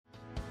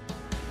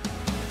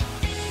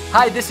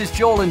Hi, this is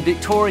Joel and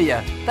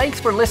Victoria. Thanks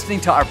for listening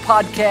to our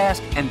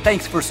podcast, and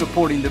thanks for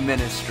supporting the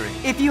ministry.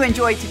 If you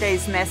enjoyed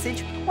today's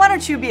message, why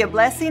don't you be a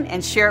blessing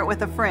and share it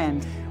with a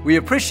friend? We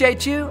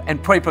appreciate you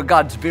and pray for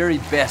God's very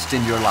best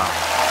in your life.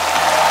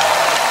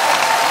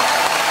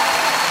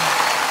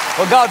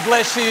 Well, God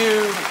bless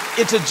you.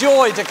 It's a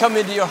joy to come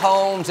into your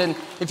homes. And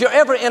if you're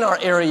ever in our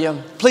area,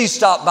 please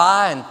stop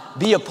by and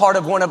be a part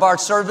of one of our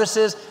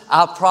services.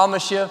 I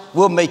promise you,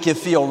 we'll make you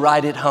feel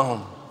right at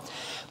home.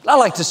 But I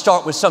like to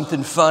start with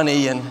something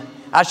funny, and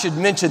I should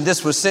mention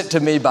this was sent to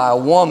me by a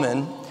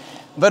woman.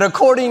 But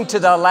according to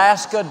the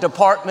Alaska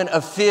Department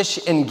of Fish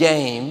and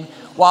Game,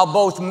 while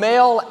both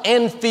male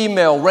and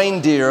female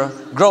reindeer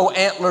grow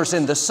antlers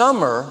in the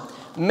summer,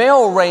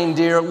 male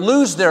reindeer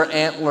lose their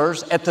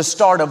antlers at the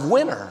start of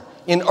winter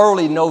in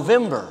early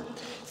November.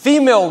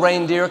 Female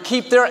reindeer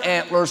keep their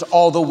antlers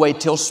all the way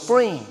till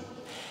spring.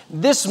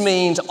 This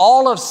means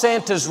all of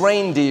Santa's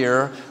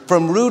reindeer,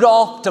 from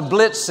Rudolph to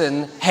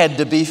Blitzen, had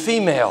to be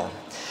female.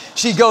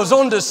 She goes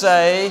on to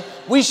say,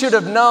 we should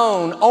have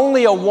known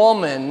only a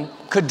woman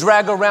could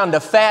drag around a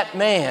fat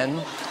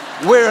man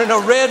wearing a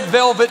red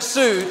velvet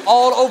suit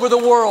all over the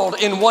world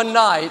in one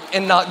night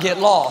and not get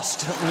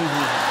lost.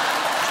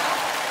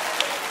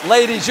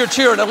 Ladies, you're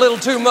cheering a little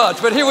too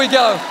much, but here we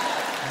go.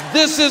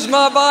 This is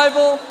my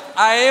Bible.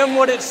 I am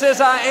what it says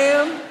I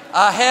am.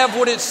 I have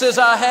what it says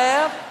I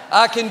have.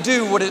 I can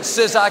do what it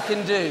says I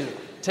can do.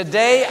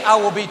 Today I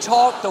will be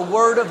taught the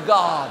Word of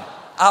God.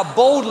 I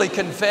boldly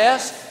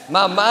confess,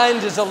 my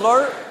mind is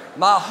alert,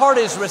 my heart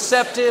is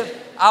receptive,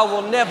 I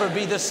will never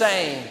be the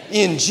same.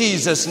 In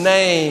Jesus'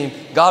 name,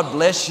 God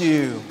bless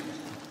you.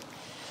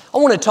 I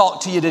want to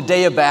talk to you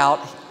today about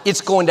it's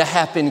going to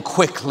happen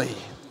quickly.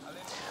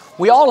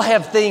 We all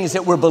have things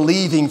that we're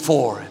believing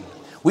for.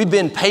 We've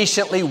been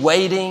patiently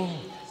waiting,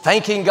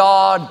 thanking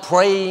God,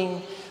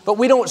 praying, but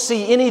we don't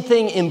see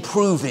anything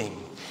improving.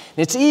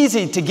 It's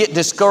easy to get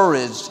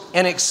discouraged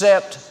and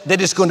accept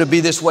that it's going to be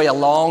this way a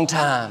long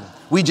time.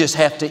 We just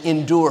have to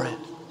endure it.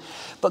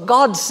 But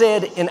God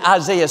said in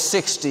Isaiah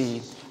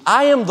 60,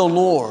 I am the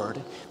Lord.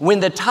 When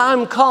the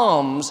time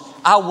comes,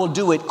 I will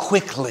do it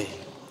quickly.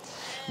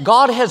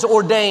 God has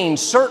ordained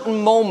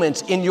certain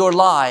moments in your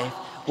life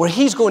where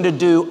He's going to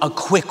do a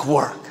quick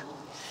work.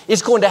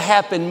 It's going to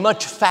happen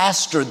much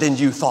faster than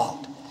you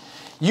thought.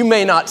 You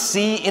may not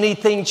see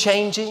anything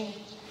changing.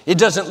 It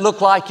doesn't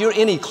look like you're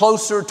any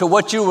closer to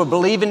what you were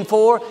believing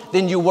for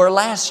than you were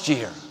last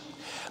year.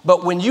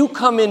 But when you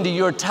come into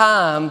your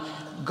time,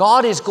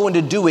 God is going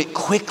to do it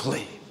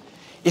quickly.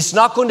 It's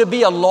not going to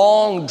be a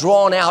long,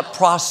 drawn-out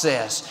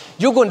process.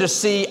 You're going to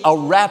see a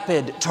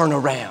rapid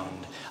turnaround,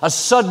 a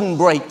sudden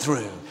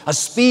breakthrough, a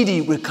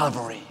speedy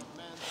recovery.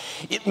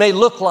 It may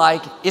look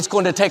like it's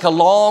going to take a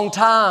long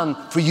time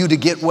for you to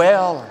get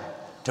well,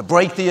 to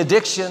break the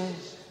addiction,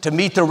 to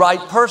meet the right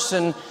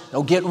person.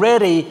 Now get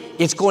ready,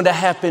 it's going to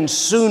happen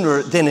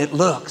sooner than it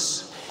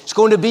looks. It's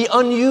going to be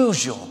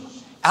unusual,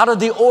 out of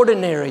the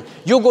ordinary.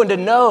 You're going to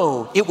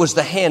know it was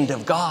the hand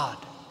of God.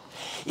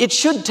 It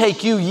should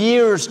take you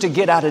years to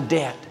get out of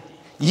debt,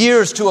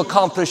 years to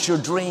accomplish your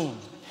dream.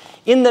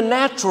 In the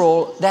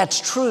natural,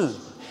 that's true.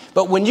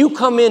 But when you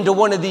come into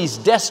one of these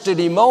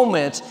destiny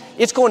moments,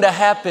 it's going to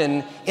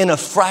happen in a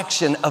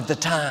fraction of the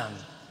time.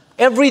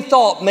 Every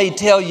thought may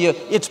tell you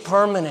it's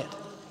permanent.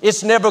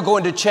 It's never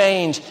going to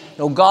change.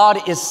 No,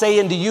 God is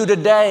saying to you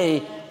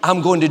today,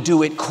 I'm going to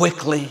do it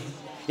quickly.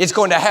 It's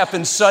going to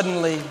happen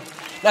suddenly.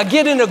 Now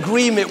get in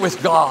agreement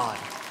with God.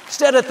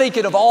 Instead of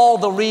thinking of all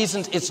the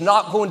reasons it's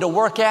not going to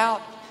work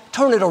out,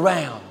 turn it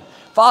around.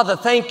 Father,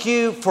 thank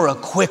you for a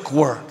quick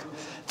work.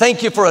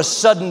 Thank you for a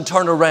sudden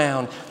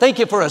turnaround. Thank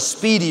you for a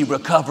speedy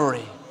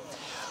recovery.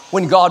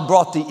 When God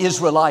brought the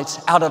Israelites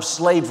out of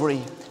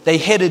slavery, they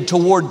headed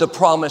toward the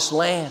promised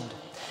land.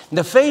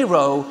 The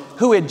Pharaoh,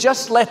 who had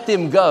just let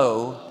them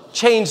go,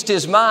 changed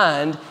his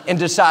mind and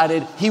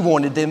decided he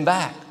wanted them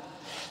back.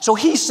 So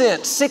he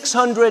sent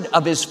 600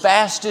 of his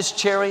fastest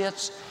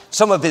chariots,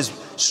 some of his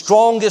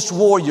strongest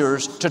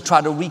warriors, to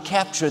try to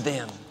recapture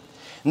them.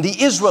 And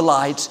the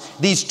Israelites,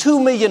 these 2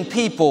 million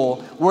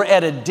people, were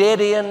at a dead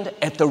end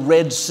at the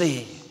Red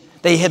Sea.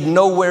 They had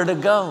nowhere to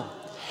go.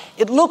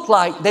 It looked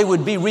like they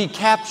would be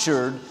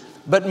recaptured,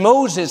 but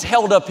Moses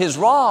held up his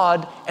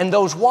rod and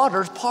those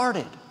waters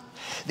parted.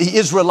 The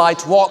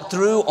Israelites walked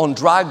through on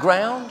dry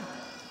ground.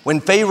 When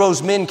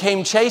Pharaoh's men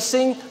came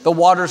chasing, the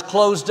waters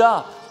closed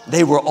up.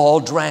 They were all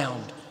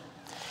drowned.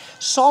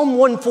 Psalm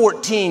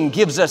 114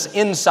 gives us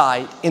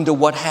insight into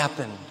what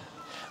happened.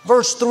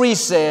 Verse 3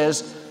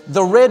 says,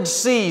 the Red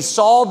Sea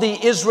saw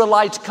the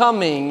Israelites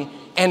coming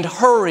and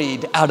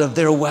hurried out of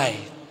their way.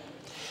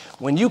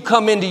 When you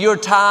come into your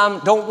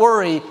time, don't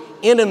worry,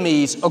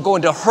 enemies are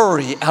going to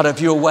hurry out of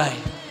your way.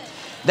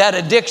 That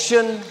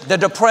addiction, the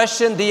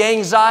depression, the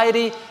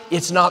anxiety,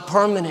 it's not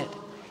permanent.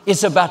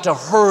 It's about to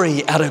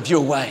hurry out of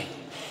your way.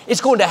 It's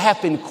going to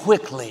happen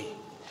quickly.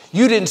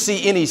 You didn't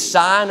see any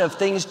sign of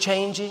things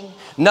changing.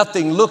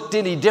 Nothing looked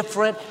any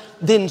different.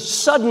 Then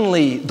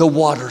suddenly the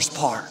waters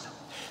part.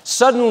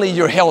 Suddenly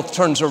your health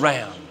turns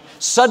around.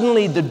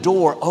 Suddenly the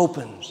door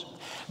opens.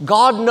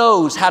 God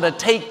knows how to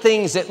take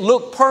things that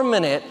look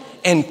permanent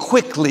and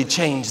quickly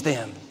change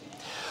them.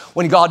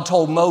 When God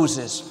told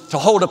Moses to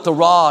hold up the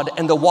rod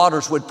and the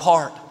waters would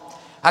part,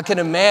 I can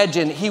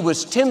imagine he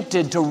was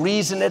tempted to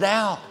reason it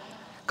out.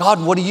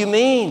 God, what do you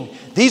mean?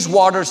 These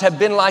waters have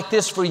been like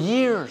this for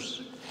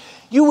years.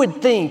 You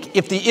would think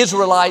if the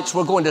Israelites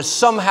were going to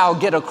somehow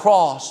get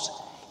across,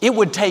 it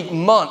would take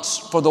months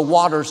for the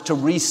waters to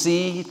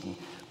recede,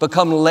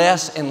 become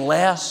less and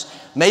less.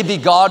 Maybe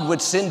God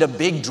would send a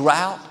big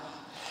drought.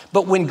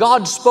 But when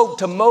God spoke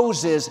to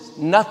Moses,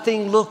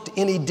 nothing looked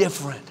any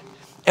different.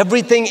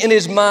 Everything in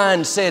his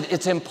mind said,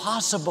 it's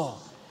impossible.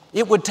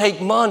 It would take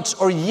months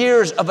or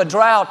years of a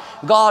drought.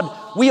 God,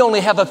 we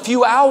only have a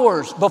few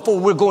hours before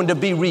we're going to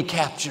be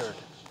recaptured.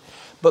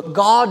 But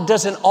God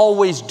doesn't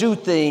always do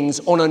things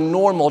on a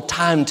normal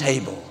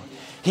timetable.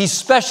 He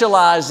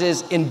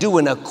specializes in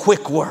doing a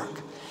quick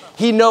work.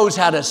 He knows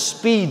how to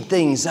speed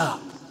things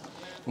up.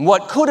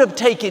 What could have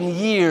taken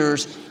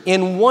years,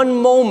 in one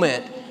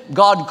moment,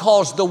 God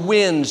caused the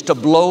winds to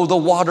blow the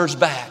waters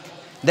back.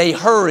 They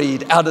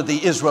hurried out of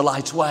the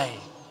Israelites' way.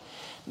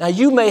 Now,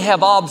 you may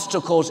have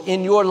obstacles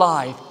in your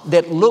life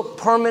that look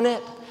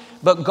permanent,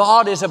 but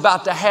God is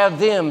about to have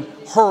them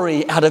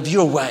hurry out of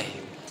your way.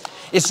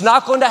 It's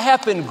not going to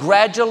happen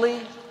gradually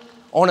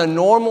on a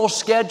normal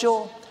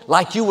schedule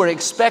like you were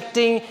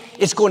expecting.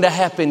 It's going to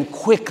happen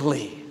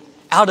quickly,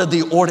 out of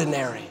the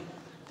ordinary.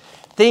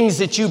 Things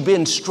that you've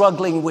been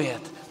struggling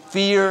with,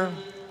 fear,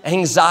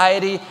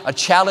 anxiety, a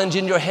challenge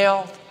in your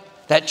health,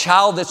 that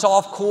child that's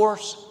off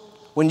course.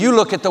 When you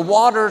look at the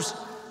waters,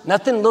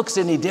 nothing looks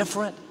any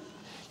different.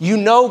 You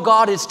know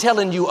God is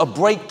telling you a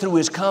breakthrough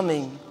is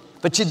coming,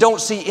 but you don't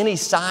see any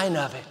sign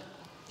of it.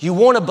 You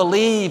want to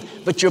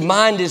believe, but your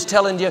mind is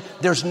telling you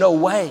there's no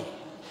way.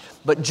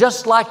 But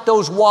just like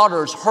those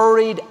waters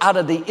hurried out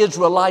of the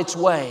Israelites'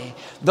 way,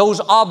 those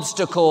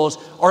obstacles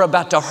are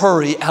about to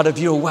hurry out of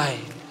your way.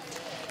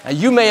 Now,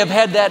 you may have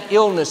had that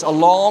illness a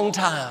long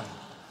time.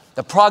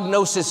 The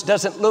prognosis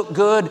doesn't look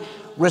good.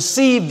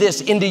 Receive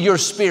this into your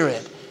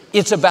spirit.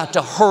 It's about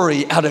to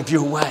hurry out of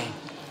your way.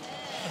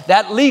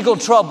 That legal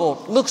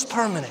trouble looks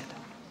permanent.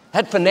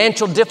 That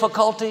financial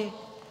difficulty,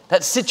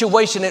 that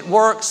situation at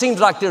work seems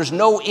like there's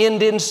no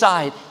end in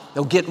sight.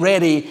 They'll get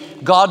ready.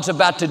 God's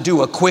about to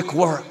do a quick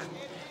work.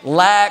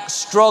 Lack,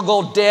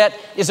 struggle, debt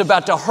is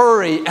about to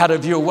hurry out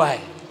of your way.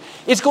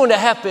 It's going to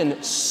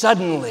happen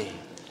suddenly.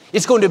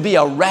 It's going to be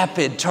a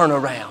rapid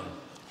turnaround.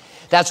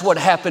 That's what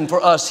happened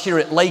for us here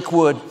at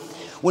Lakewood.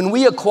 When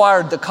we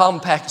acquired the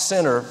Compact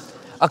Center,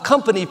 a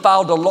company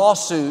filed a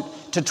lawsuit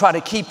to try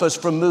to keep us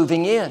from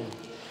moving in.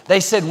 They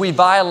said we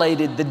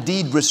violated the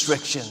deed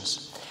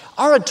restrictions.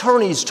 Our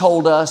attorneys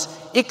told us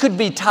it could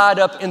be tied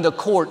up in the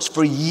courts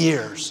for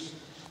years.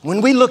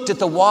 When we looked at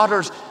the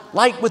waters,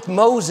 like with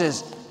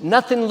Moses,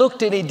 nothing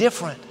looked any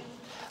different.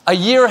 A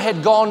year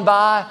had gone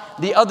by.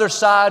 The other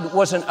side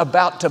wasn't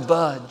about to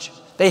budge.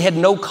 They had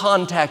no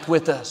contact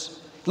with us.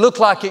 Looked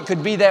like it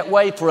could be that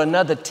way for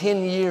another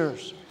 10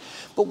 years.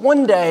 But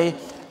one day,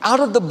 out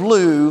of the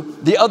blue,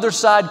 the other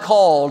side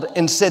called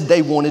and said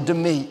they wanted to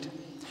meet.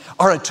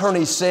 Our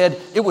attorney said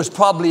it was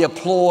probably a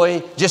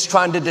ploy, just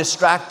trying to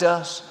distract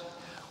us.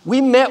 We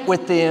met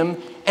with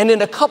them, and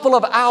in a couple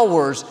of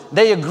hours,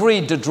 they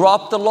agreed to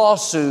drop the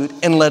lawsuit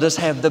and let us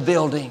have the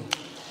building.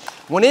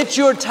 When it's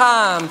your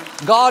time,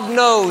 God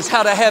knows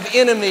how to have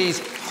enemies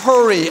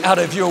hurry out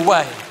of your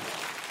way.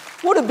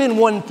 Would have been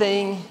one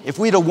thing if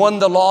we'd have won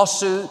the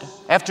lawsuit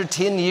after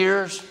 10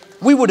 years.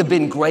 We would have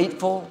been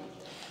grateful.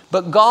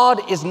 But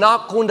God is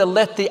not going to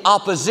let the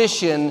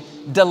opposition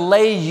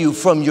delay you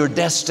from your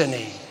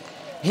destiny.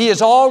 He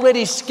has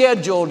already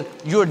scheduled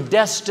your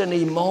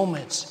destiny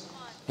moments.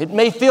 It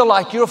may feel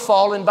like you're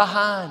falling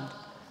behind.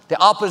 The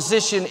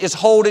opposition is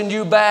holding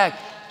you back.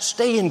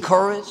 Stay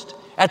encouraged.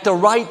 At the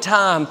right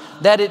time,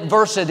 that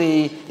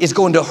adversity is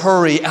going to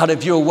hurry out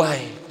of your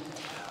way.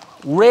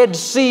 Red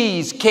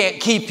seas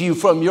can't keep you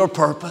from your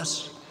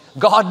purpose.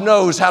 God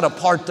knows how to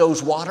part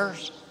those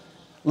waters.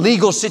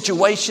 Legal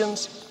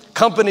situations,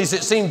 companies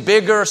that seem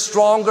bigger,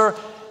 stronger,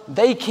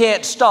 they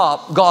can't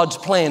stop God's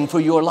plan for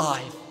your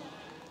life.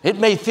 It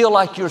may feel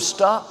like you're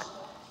stuck.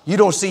 You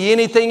don't see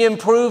anything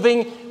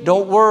improving.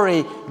 Don't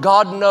worry.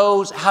 God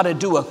knows how to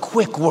do a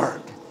quick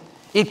work.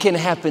 It can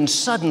happen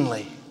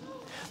suddenly.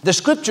 The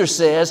scripture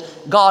says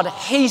God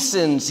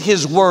hastens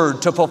His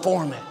word to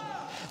perform it.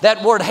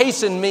 That word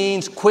hasten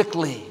means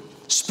quickly,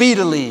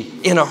 speedily,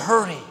 in a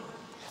hurry.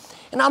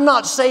 And I'm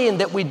not saying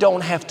that we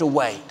don't have to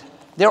wait.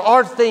 There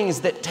are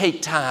things that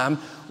take time.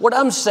 What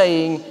I'm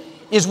saying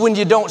is when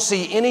you don't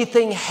see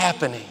anything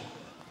happening,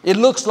 it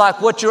looks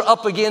like what you're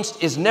up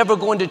against is never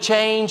going to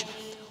change.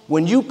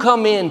 When you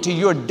come into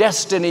your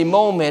destiny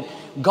moment,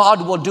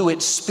 God will do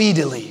it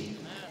speedily,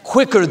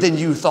 quicker than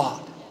you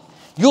thought.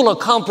 You'll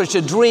accomplish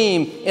a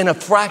dream in a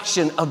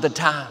fraction of the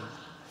time.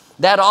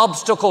 That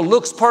obstacle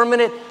looks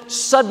permanent.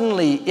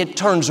 Suddenly it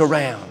turns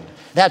around.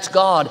 That's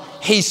God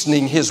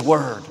hastening His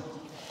word.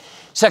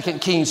 2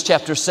 Kings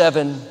chapter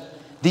 7,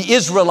 the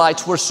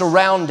Israelites were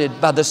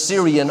surrounded by the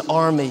Syrian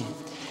army.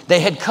 They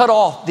had cut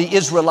off the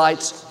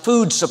Israelites'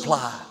 food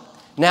supply.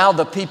 Now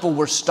the people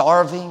were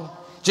starving,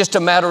 just a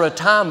matter of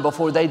time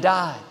before they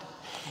died.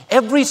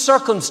 Every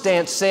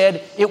circumstance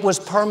said it was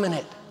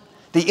permanent.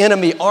 The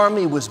enemy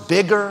army was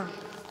bigger.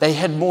 They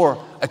had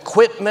more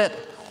equipment.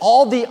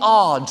 All the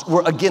odds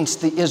were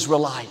against the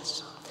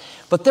Israelites.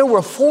 But there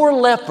were 4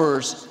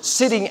 lepers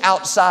sitting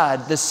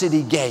outside the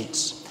city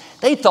gates.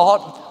 They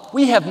thought,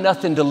 we have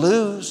nothing to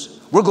lose.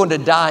 We're going to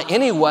die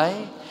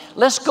anyway.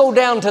 Let's go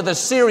down to the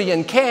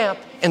Syrian camp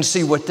and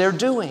see what they're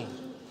doing.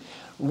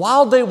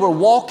 While they were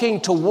walking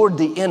toward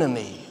the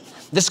enemy,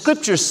 the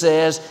scripture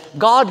says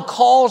God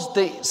caused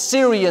the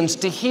Syrians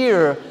to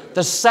hear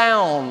the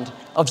sound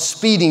of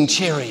speeding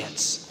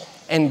chariots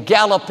and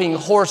galloping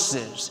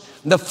horses,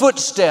 the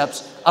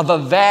footsteps of a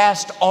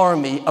vast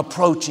army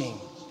approaching.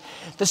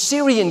 The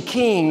Syrian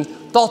king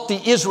thought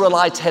the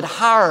Israelites had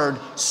hired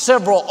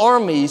several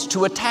armies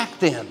to attack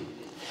them.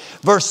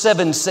 Verse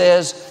 7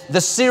 says,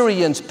 the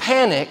Syrians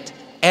panicked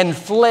and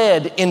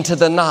fled into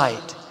the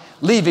night,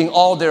 leaving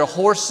all their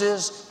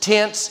horses,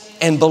 tents,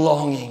 and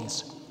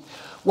belongings.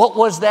 What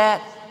was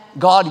that?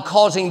 God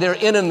causing their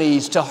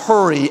enemies to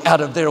hurry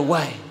out of their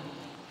way.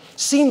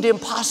 Seemed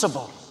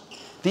impossible.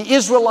 The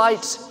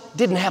Israelites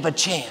didn't have a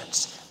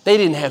chance. They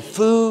didn't have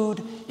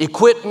food,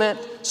 equipment,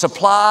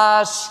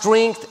 supplies,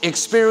 strength,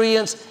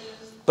 experience.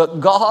 But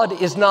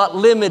God is not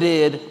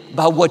limited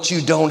by what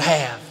you don't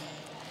have.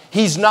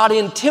 He's not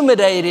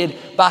intimidated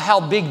by how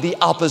big the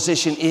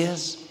opposition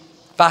is,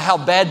 by how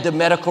bad the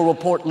medical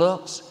report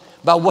looks,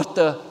 by what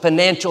the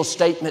financial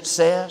statement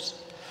says.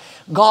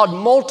 God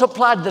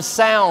multiplied the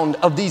sound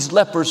of these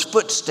lepers'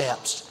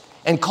 footsteps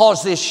and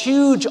caused this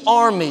huge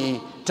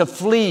army to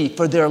flee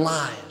for their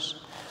lives.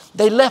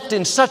 They left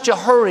in such a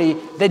hurry,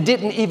 they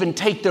didn't even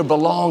take their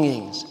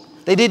belongings.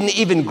 They didn't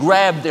even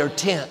grab their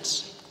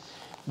tents.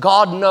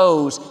 God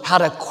knows how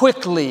to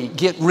quickly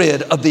get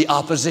rid of the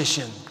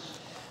opposition.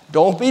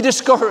 Don't be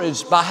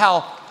discouraged by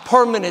how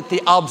permanent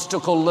the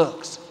obstacle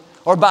looks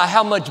or by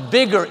how much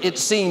bigger it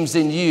seems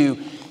than you.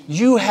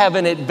 You have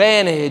an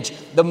advantage.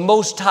 The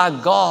Most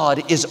High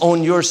God is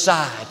on your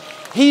side.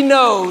 He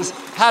knows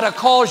how to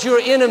cause your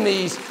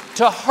enemies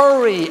to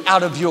hurry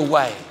out of your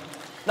way.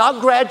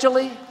 Not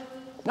gradually,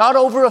 not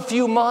over a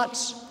few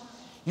months.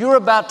 You're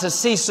about to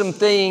see some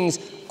things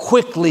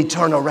quickly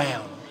turn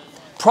around.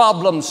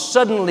 Problems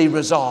suddenly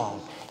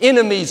resolved.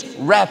 Enemies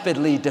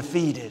rapidly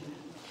defeated.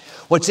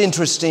 What's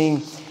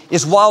interesting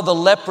is while the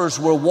lepers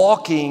were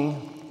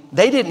walking,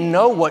 they didn't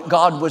know what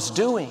God was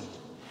doing.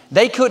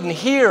 They couldn't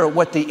hear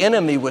what the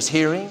enemy was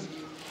hearing.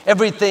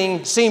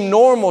 Everything seemed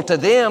normal to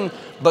them,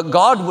 but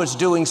God was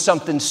doing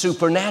something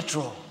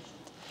supernatural.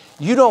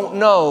 You don't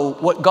know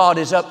what God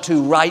is up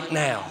to right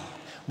now.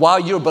 While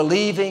you're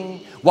believing,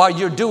 while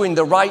you're doing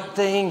the right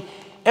thing,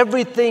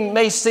 everything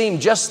may seem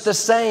just the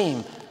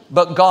same,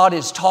 but God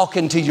is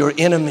talking to your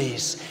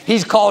enemies.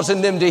 He's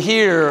causing them to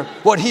hear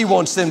what He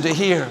wants them to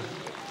hear.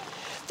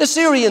 The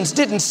Syrians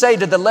didn't say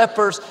to the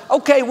lepers,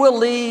 okay, we'll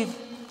leave.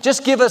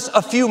 Just give us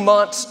a few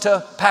months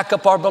to pack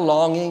up our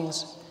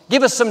belongings.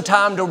 Give us some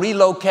time to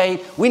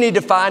relocate. We need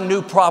to find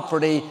new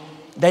property.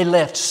 They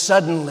left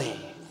suddenly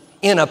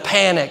in a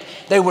panic.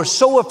 They were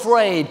so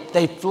afraid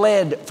they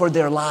fled for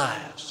their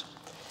lives.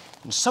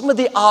 And some of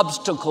the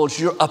obstacles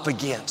you're up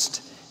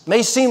against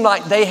may seem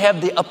like they have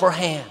the upper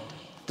hand.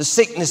 The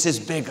sickness is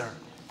bigger.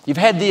 You've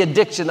had the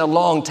addiction a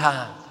long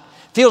time.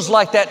 Feels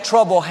like that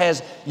trouble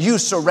has you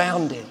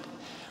surrounded.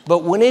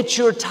 But when it's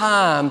your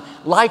time,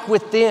 like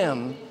with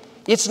them,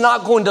 it's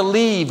not going to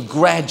leave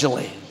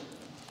gradually.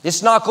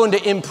 It's not going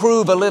to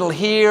improve a little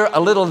here, a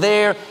little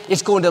there.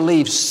 It's going to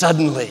leave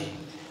suddenly,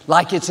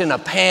 like it's in a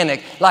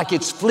panic, like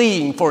it's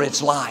fleeing for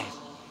its life.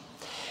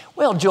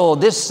 Well, Joel,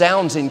 this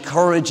sounds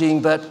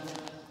encouraging, but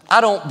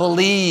I don't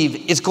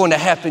believe it's going to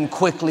happen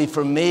quickly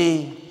for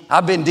me.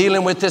 I've been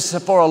dealing with this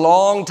for a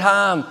long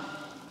time.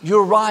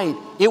 You're right.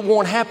 It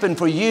won't happen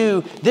for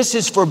you. This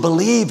is for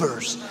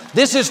believers.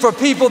 This is for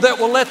people that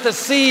will let the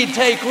seed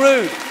take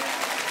root.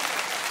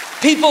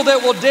 People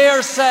that will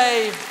dare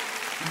say,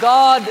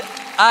 God,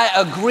 I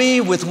agree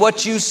with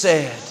what you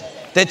said,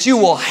 that you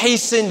will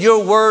hasten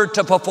your word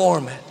to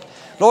perform it.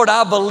 Lord,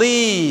 I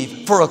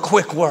believe for a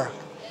quick work.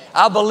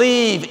 I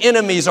believe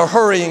enemies are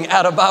hurrying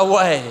out of my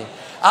way.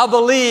 I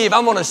believe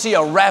I'm going to see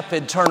a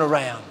rapid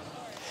turnaround.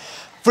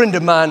 A friend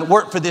of mine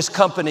worked for this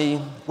company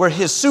where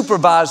his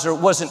supervisor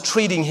wasn't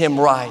treating him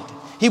right.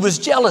 He was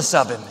jealous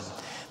of him.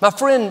 My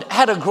friend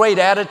had a great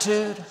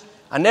attitude.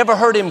 I never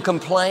heard him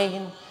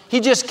complain. He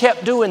just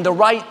kept doing the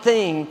right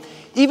thing,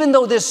 even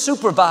though this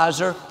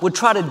supervisor would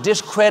try to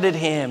discredit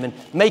him and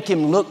make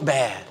him look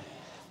bad.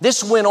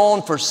 This went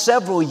on for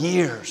several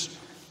years.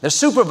 The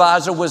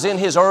supervisor was in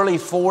his early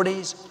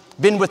 40s,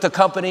 been with the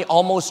company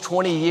almost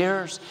 20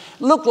 years.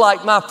 Looked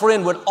like my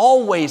friend would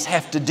always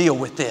have to deal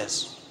with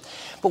this.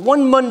 But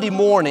one Monday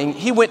morning,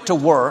 he went to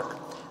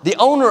work. The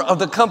owner of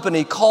the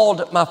company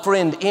called my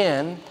friend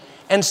in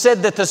and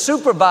said that the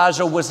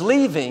supervisor was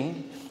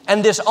leaving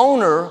and this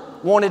owner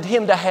wanted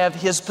him to have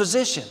his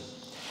position.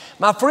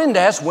 My friend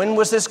asked, when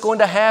was this going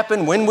to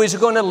happen? When was he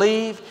going to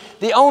leave?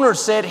 The owner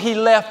said he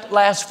left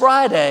last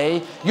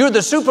Friday. You're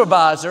the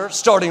supervisor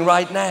starting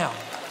right now.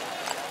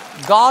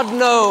 God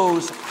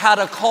knows how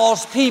to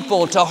cause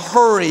people to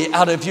hurry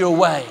out of your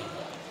way,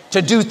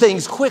 to do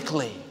things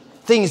quickly,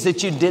 things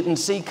that you didn't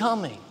see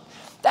coming.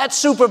 That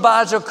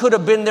supervisor could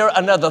have been there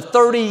another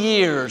 30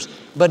 years,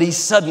 but he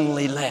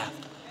suddenly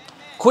left.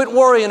 Quit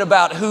worrying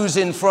about who's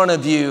in front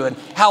of you and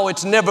how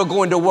it's never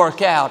going to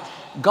work out.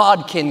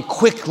 God can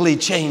quickly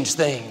change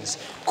things,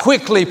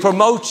 quickly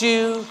promote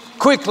you,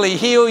 quickly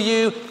heal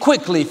you,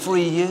 quickly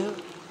free you.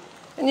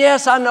 And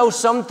yes, I know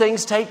some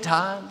things take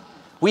time.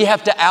 We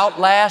have to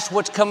outlast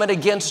what's coming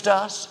against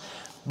us.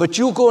 But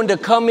you're going to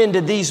come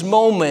into these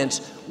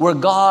moments where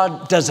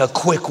God does a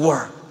quick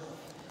work.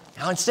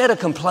 Now, instead of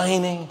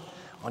complaining,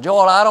 well,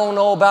 Joel, I don't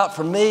know about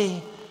for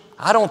me.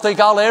 I don't think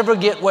I'll ever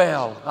get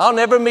well. I'll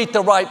never meet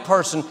the right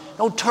person.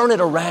 Don't turn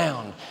it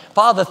around.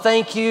 Father,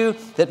 thank you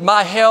that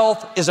my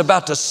health is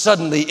about to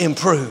suddenly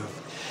improve.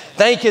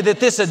 Thank you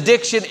that this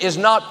addiction is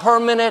not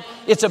permanent.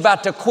 It's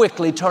about to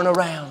quickly turn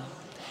around.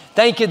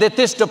 Thank you that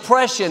this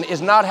depression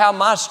is not how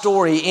my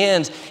story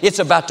ends. It's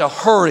about to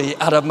hurry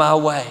out of my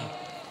way.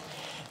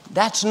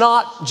 That's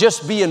not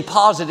just being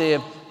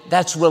positive.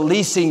 That's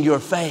releasing your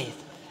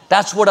faith.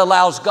 That's what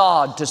allows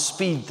God to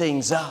speed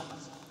things up.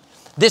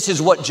 This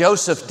is what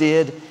Joseph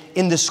did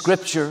in the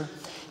scripture.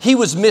 He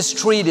was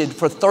mistreated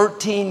for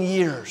 13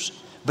 years,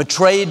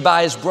 betrayed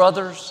by his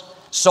brothers,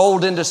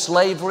 sold into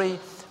slavery,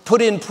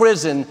 put in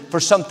prison for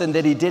something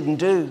that he didn't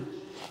do.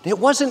 It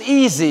wasn't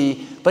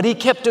easy, but he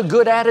kept a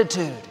good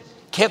attitude,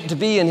 kept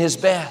being his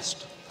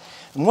best.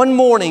 And one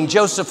morning,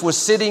 Joseph was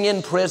sitting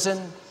in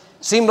prison,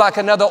 seemed like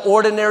another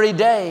ordinary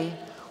day,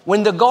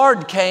 when the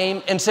guard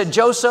came and said,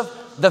 Joseph,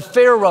 the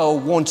Pharaoh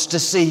wants to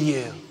see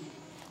you.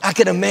 I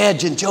can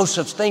imagine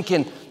Joseph's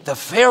thinking, the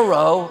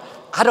Pharaoh,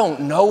 I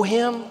don't know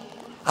him.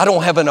 I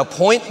don't have an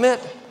appointment.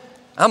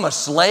 I'm a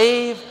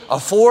slave, a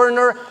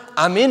foreigner.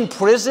 I'm in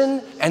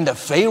prison and the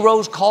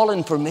Pharaoh's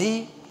calling for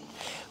me.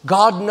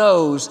 God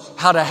knows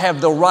how to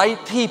have the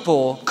right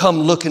people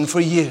come looking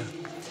for you.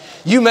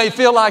 You may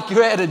feel like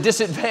you're at a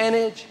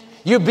disadvantage.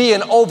 You're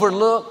being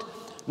overlooked.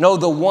 No,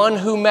 the one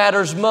who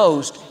matters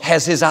most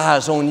has his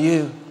eyes on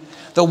you.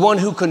 The one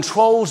who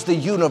controls the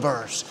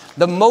universe,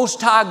 the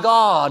Most High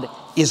God,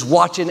 is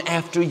watching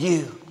after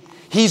you.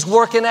 He's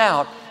working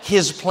out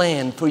his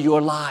plan for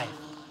your life.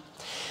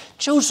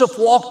 Joseph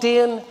walked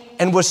in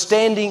and was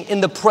standing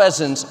in the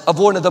presence of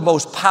one of the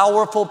most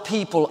powerful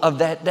people of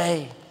that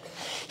day.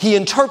 He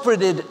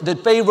interpreted the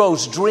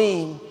Pharaoh's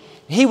dream.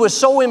 He was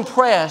so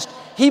impressed,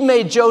 he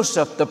made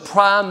Joseph the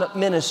prime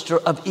minister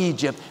of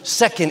Egypt,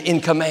 second in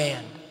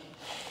command.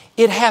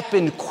 It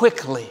happened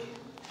quickly.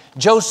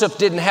 Joseph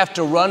didn't have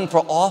to run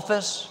for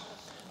office.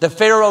 The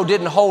Pharaoh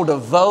didn't hold a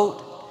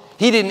vote.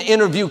 He didn't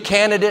interview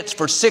candidates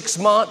for 6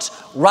 months.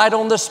 Right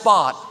on the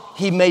spot,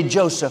 he made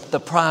Joseph the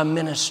prime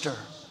minister.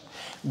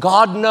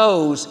 God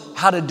knows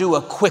how to do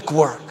a quick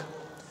work.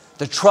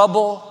 The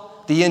trouble,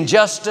 the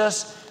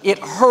injustice, it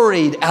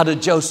hurried out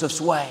of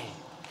Joseph's way.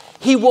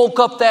 He woke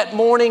up that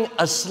morning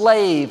a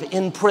slave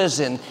in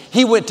prison.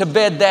 He went to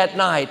bed that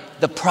night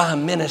the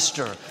prime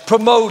minister,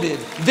 promoted,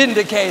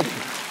 vindicated.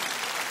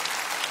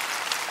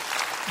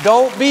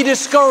 Don't be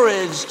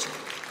discouraged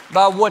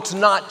by what's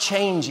not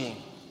changing.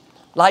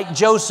 Like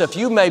Joseph,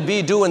 you may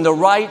be doing the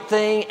right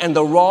thing and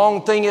the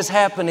wrong thing is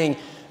happening.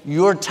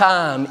 Your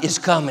time is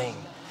coming.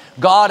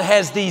 God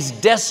has these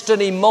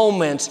destiny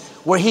moments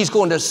where He's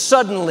going to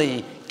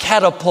suddenly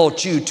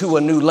catapult you to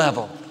a new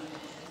level.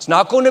 It's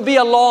not going to be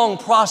a long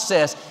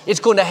process.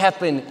 It's going to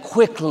happen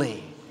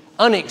quickly,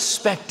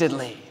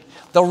 unexpectedly.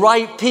 The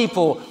right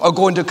people are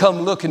going to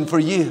come looking for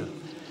you.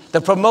 The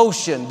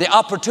promotion, the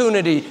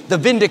opportunity, the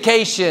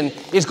vindication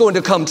is going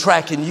to come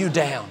tracking you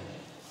down.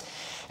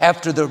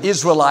 After the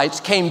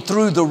Israelites came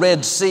through the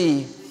Red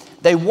Sea,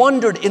 they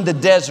wandered in the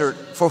desert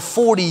for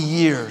 40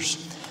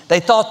 years. They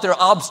thought their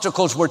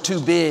obstacles were too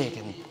big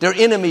and their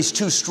enemies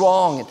too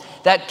strong, and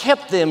that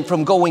kept them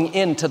from going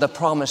into the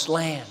promised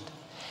land.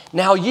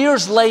 Now,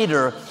 years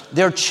later,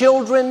 their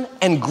children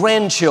and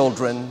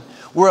grandchildren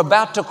were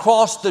about to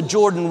cross the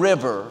Jordan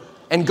River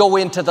and go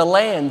into the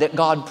land that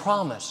God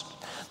promised.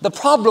 The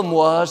problem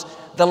was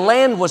the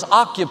land was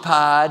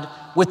occupied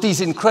with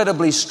these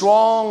incredibly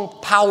strong,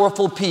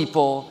 powerful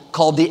people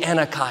called the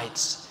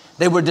Anakites.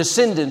 They were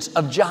descendants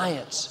of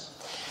giants.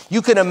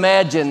 You can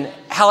imagine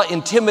how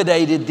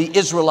intimidated the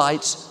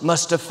Israelites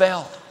must have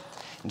felt.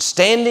 And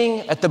standing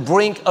at the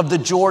brink of the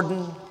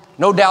Jordan,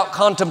 no doubt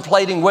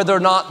contemplating whether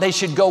or not they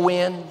should go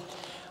in,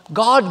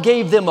 God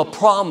gave them a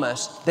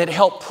promise that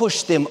helped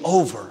push them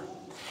over.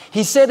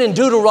 He said in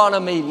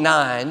Deuteronomy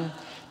 9,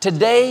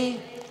 "Today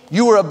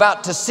you are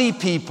about to see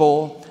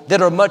people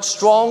that are much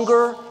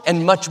stronger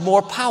and much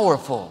more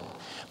powerful.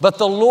 But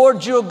the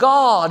Lord your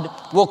God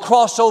will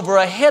cross over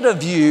ahead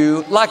of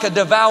you like a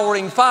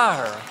devouring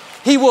fire.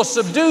 He will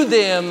subdue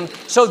them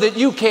so that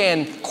you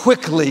can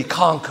quickly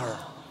conquer."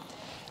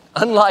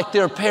 Unlike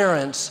their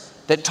parents,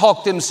 that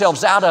talked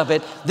themselves out of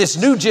it. This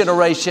new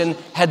generation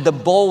had the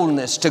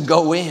boldness to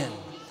go in.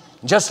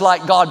 Just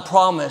like God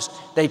promised,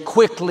 they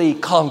quickly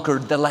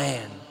conquered the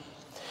land.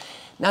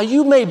 Now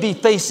you may be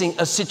facing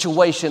a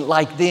situation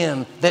like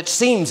them that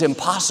seems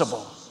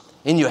impossible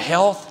in your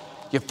health,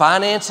 your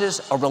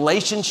finances, a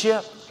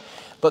relationship.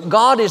 But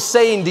God is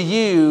saying to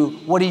you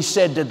what He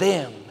said to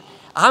them.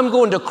 I'm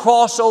going to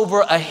cross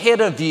over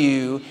ahead of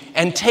you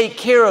and take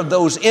care of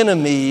those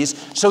enemies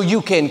so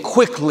you can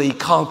quickly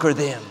conquer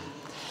them.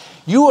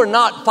 You are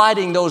not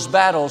fighting those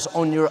battles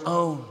on your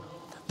own.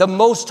 The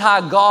Most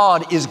High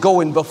God is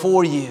going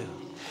before you.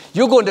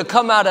 You're going to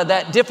come out of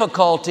that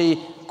difficulty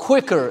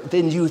quicker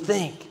than you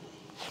think.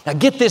 Now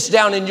get this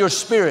down in your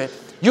spirit.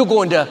 You're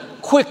going to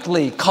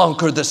quickly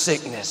conquer the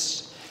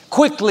sickness,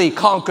 quickly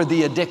conquer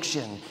the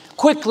addiction,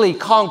 quickly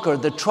conquer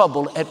the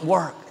trouble at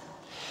work.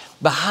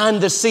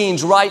 Behind the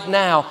scenes right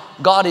now,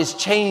 God is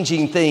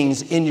changing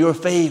things in your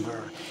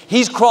favor.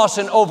 He's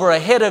crossing over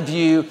ahead of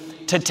you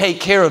to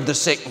take care of the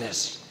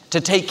sickness,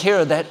 to take care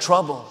of that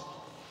trouble.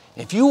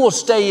 If you will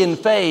stay in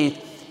faith,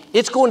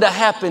 it's going to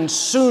happen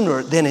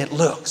sooner than it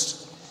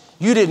looks.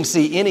 You didn't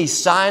see any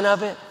sign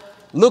of it,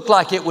 looked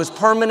like it was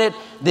permanent,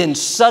 then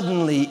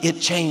suddenly it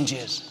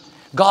changes.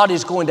 God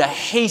is going to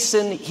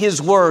hasten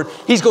His word.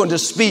 He's going to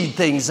speed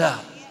things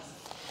up.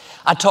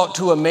 I talked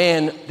to a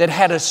man that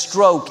had a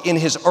stroke in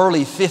his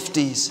early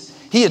 50s.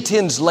 He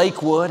attends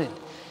Lakewood, and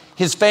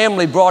his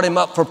family brought him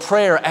up for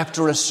prayer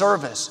after a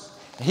service.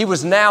 He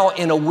was now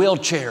in a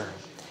wheelchair.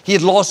 He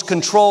had lost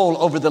control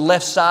over the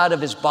left side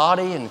of his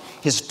body and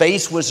his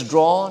face was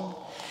drawn.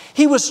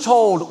 He was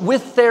told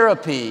with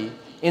therapy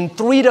in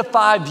 3 to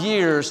 5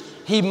 years,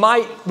 he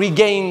might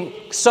regain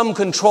some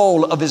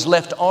control of his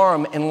left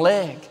arm and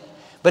leg.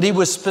 But he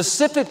was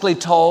specifically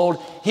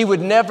told he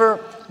would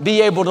never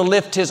be able to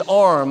lift his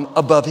arm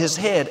above his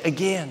head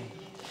again.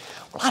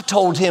 Well, I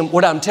told him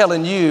what I'm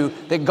telling you,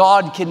 that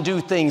God can do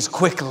things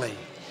quickly.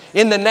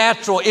 In the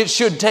natural, it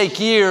should take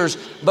years,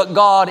 but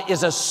God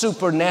is a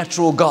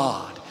supernatural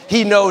God.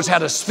 He knows how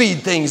to speed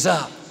things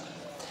up.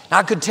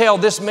 I could tell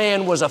this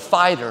man was a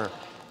fighter.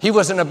 He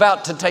wasn't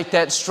about to take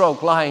that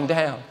stroke lying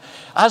down.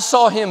 I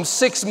saw him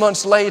 6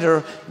 months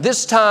later.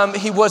 This time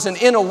he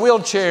wasn't in a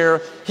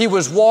wheelchair. He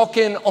was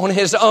walking on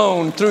his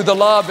own through the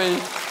lobby.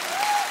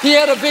 He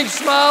had a big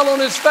smile on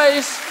his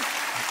face.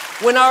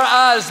 When our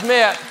eyes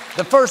met,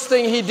 the first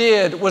thing he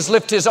did was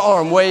lift his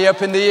arm way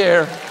up in the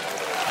air.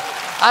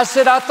 I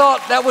said, I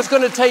thought that was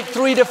going to take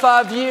 3 to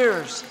 5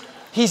 years.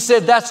 He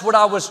said, that's what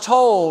I was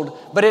told,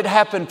 but it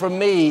happened for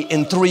me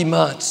in 3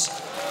 months.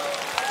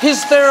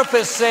 His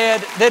therapist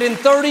said that in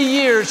 30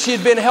 years she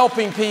had been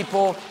helping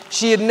people.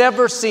 She had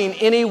never seen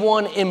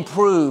anyone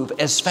improve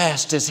as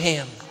fast as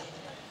him.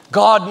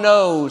 God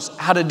knows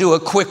how to do a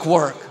quick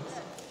work.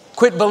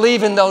 Quit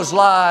believing those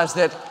lies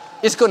that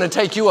it's going to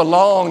take you a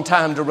long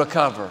time to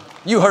recover.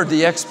 You heard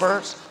the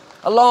experts.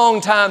 A long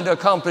time to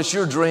accomplish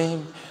your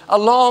dream. A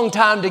long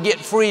time to get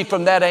free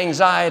from that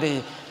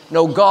anxiety.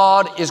 No,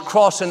 God is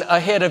crossing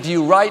ahead of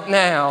you right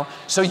now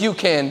so you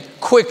can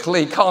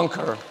quickly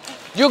conquer.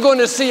 You're going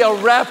to see a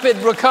rapid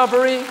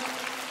recovery.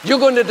 You're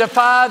going to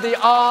defy the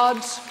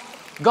odds.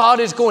 God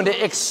is going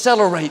to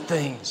accelerate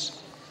things.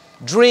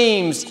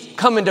 Dreams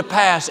coming to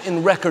pass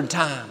in record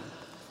time.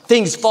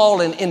 Things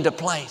falling into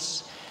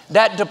place.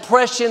 That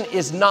depression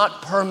is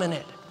not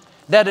permanent.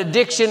 That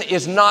addiction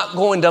is not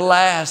going to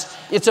last.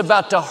 It's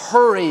about to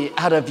hurry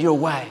out of your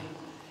way.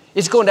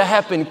 It's going to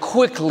happen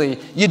quickly.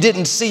 You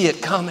didn't see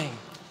it coming.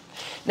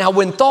 Now,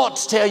 when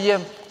thoughts tell you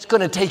it's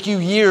going to take you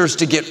years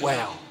to get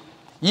well,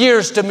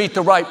 years to meet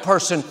the right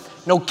person,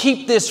 no,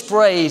 keep this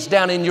phrase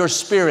down in your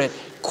spirit,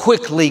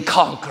 quickly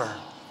conquer.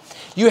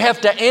 You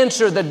have to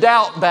answer the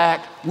doubt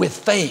back with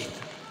faith.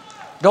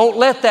 Don't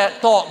let that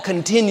thought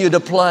continue to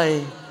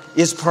play.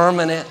 It's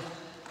permanent.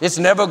 It's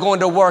never going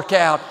to work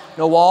out.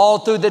 No, all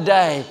through the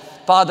day,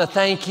 Father,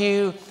 thank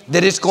you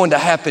that it's going to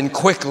happen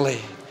quickly.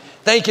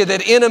 Thank you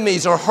that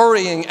enemies are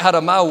hurrying out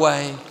of my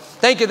way.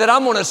 Thank you that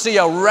I'm going to see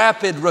a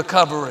rapid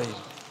recovery.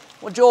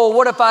 Well, Joel,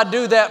 what if I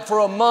do that for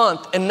a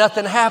month and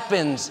nothing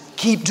happens?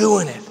 Keep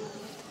doing it.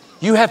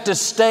 You have to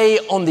stay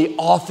on the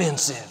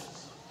offensive.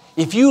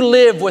 If you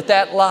live with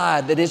that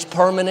lie that it's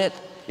permanent,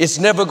 it's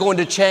never going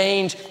to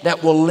change,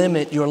 that will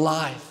limit your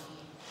life.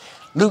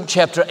 Luke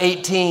chapter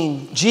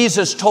 18,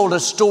 Jesus told a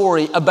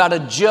story about a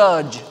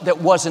judge that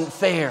wasn't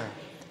fair.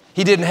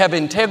 He didn't have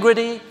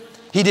integrity.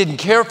 He didn't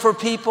care for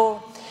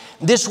people.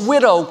 This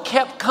widow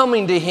kept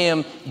coming to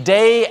him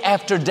day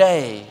after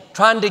day,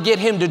 trying to get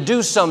him to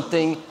do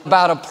something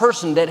about a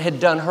person that had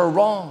done her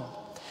wrong.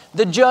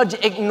 The judge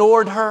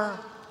ignored her,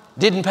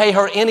 didn't pay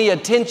her any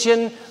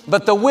attention,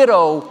 but the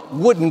widow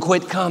wouldn't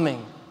quit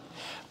coming.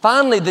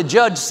 Finally, the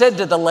judge said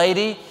to the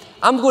lady,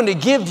 I'm going to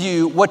give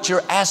you what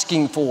you're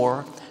asking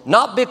for,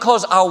 not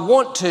because I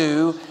want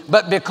to,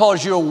 but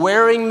because you're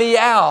wearing me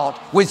out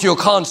with your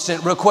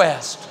constant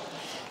request.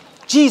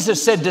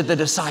 Jesus said to the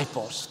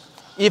disciples,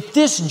 if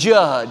this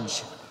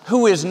judge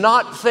who is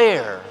not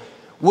fair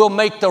will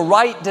make the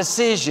right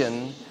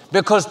decision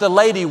because the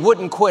lady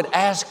wouldn't quit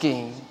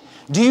asking,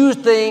 Do you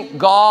think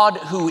God,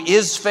 who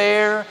is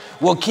fair,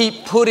 will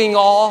keep putting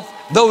off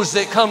those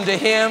that come to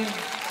Him?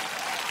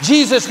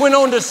 Jesus went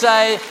on to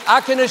say, I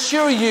can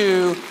assure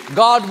you,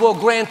 God will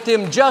grant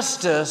them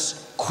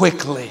justice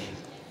quickly.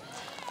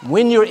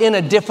 When you're in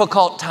a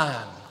difficult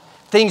time,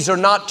 things are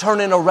not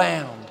turning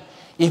around,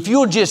 if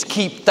you'll just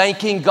keep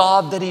thanking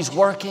God that He's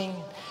working,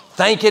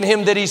 thanking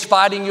Him that He's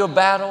fighting your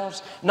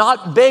battles,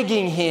 not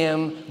begging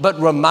Him, but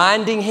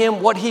reminding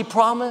Him what He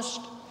promised,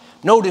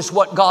 notice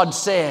what God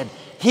said.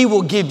 He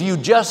will give you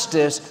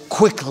justice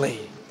quickly.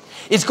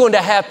 It's going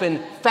to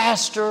happen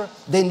faster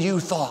than you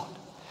thought.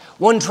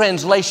 One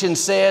translation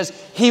says,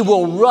 He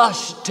will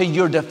rush to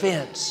your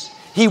defense.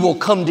 He will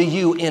come to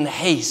you in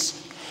haste.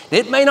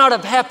 It may not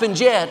have happened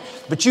yet,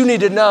 but you need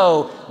to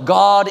know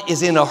God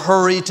is in a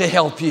hurry to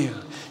help you.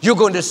 You're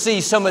going to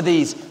see some of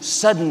these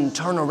sudden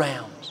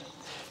turnarounds.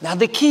 Now,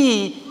 the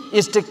key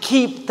is to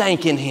keep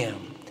thanking Him.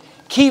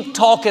 Keep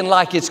talking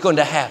like it's going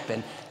to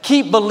happen.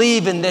 Keep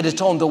believing that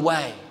it's on the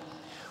way.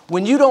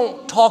 When you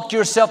don't talk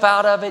yourself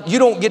out of it, you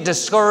don't get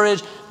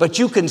discouraged, but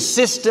you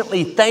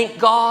consistently thank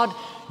God,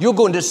 you're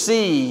going to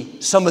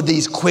see some of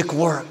these quick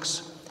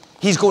works.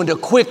 He's going to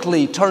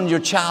quickly turn your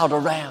child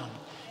around,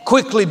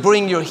 quickly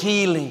bring your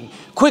healing,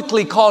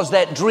 quickly cause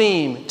that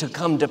dream to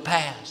come to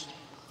pass.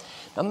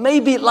 Now,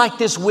 maybe like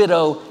this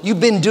widow,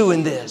 you've been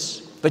doing this,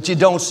 but you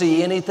don't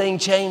see anything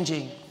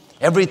changing.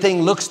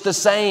 Everything looks the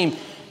same.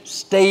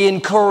 Stay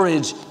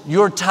encouraged.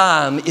 Your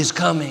time is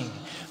coming.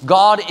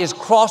 God is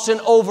crossing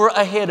over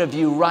ahead of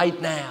you right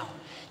now.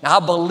 Now,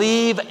 I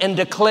believe and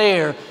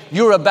declare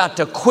you're about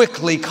to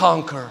quickly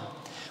conquer.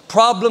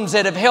 Problems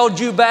that have held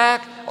you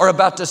back are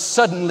about to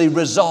suddenly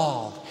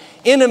resolve.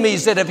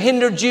 Enemies that have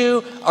hindered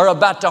you are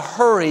about to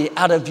hurry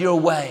out of your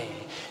way.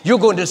 You're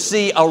going to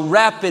see a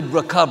rapid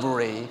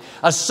recovery,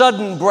 a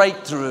sudden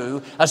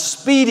breakthrough, a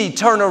speedy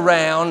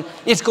turnaround.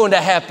 It's going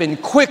to happen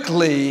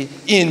quickly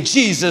in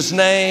Jesus'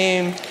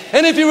 name.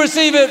 And if you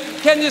receive it,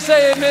 can you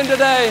say amen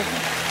today?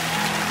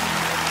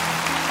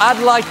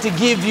 I'd like to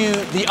give you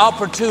the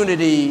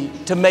opportunity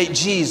to make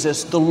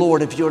Jesus the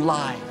Lord of your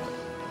life.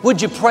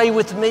 Would you pray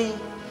with me?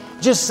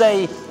 Just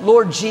say,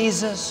 Lord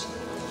Jesus,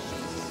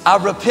 I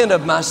repent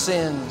of my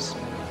sins.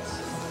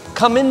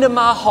 Come into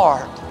my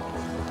heart.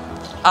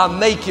 I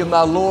make you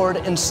my Lord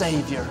and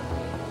Savior.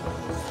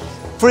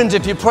 Friends,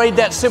 if you prayed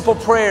that simple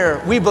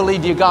prayer, we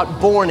believe you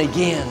got born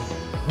again.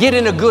 Get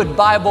in a good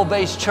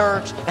Bible-based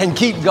church and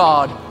keep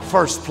God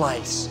first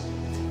place.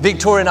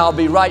 Victoria and I'll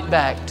be right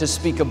back to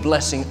speak a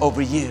blessing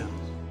over you.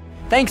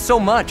 Thanks so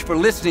much for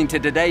listening to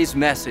today's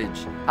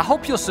message. I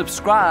hope you'll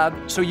subscribe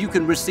so you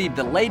can receive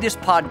the latest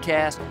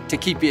podcast to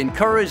keep you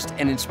encouraged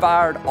and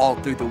inspired all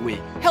through the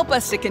week. Help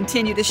us to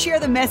continue to share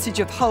the message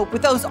of hope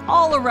with those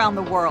all around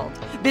the world.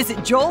 Visit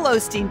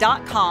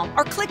joelosteen.com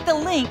or click the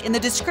link in the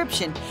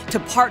description to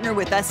partner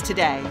with us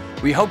today.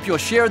 We hope you'll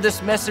share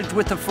this message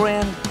with a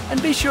friend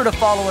and be sure to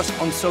follow us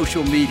on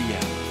social media.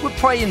 We're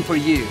praying for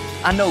you.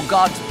 I know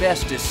God's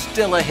best is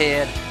still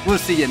ahead. We'll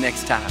see you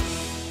next time.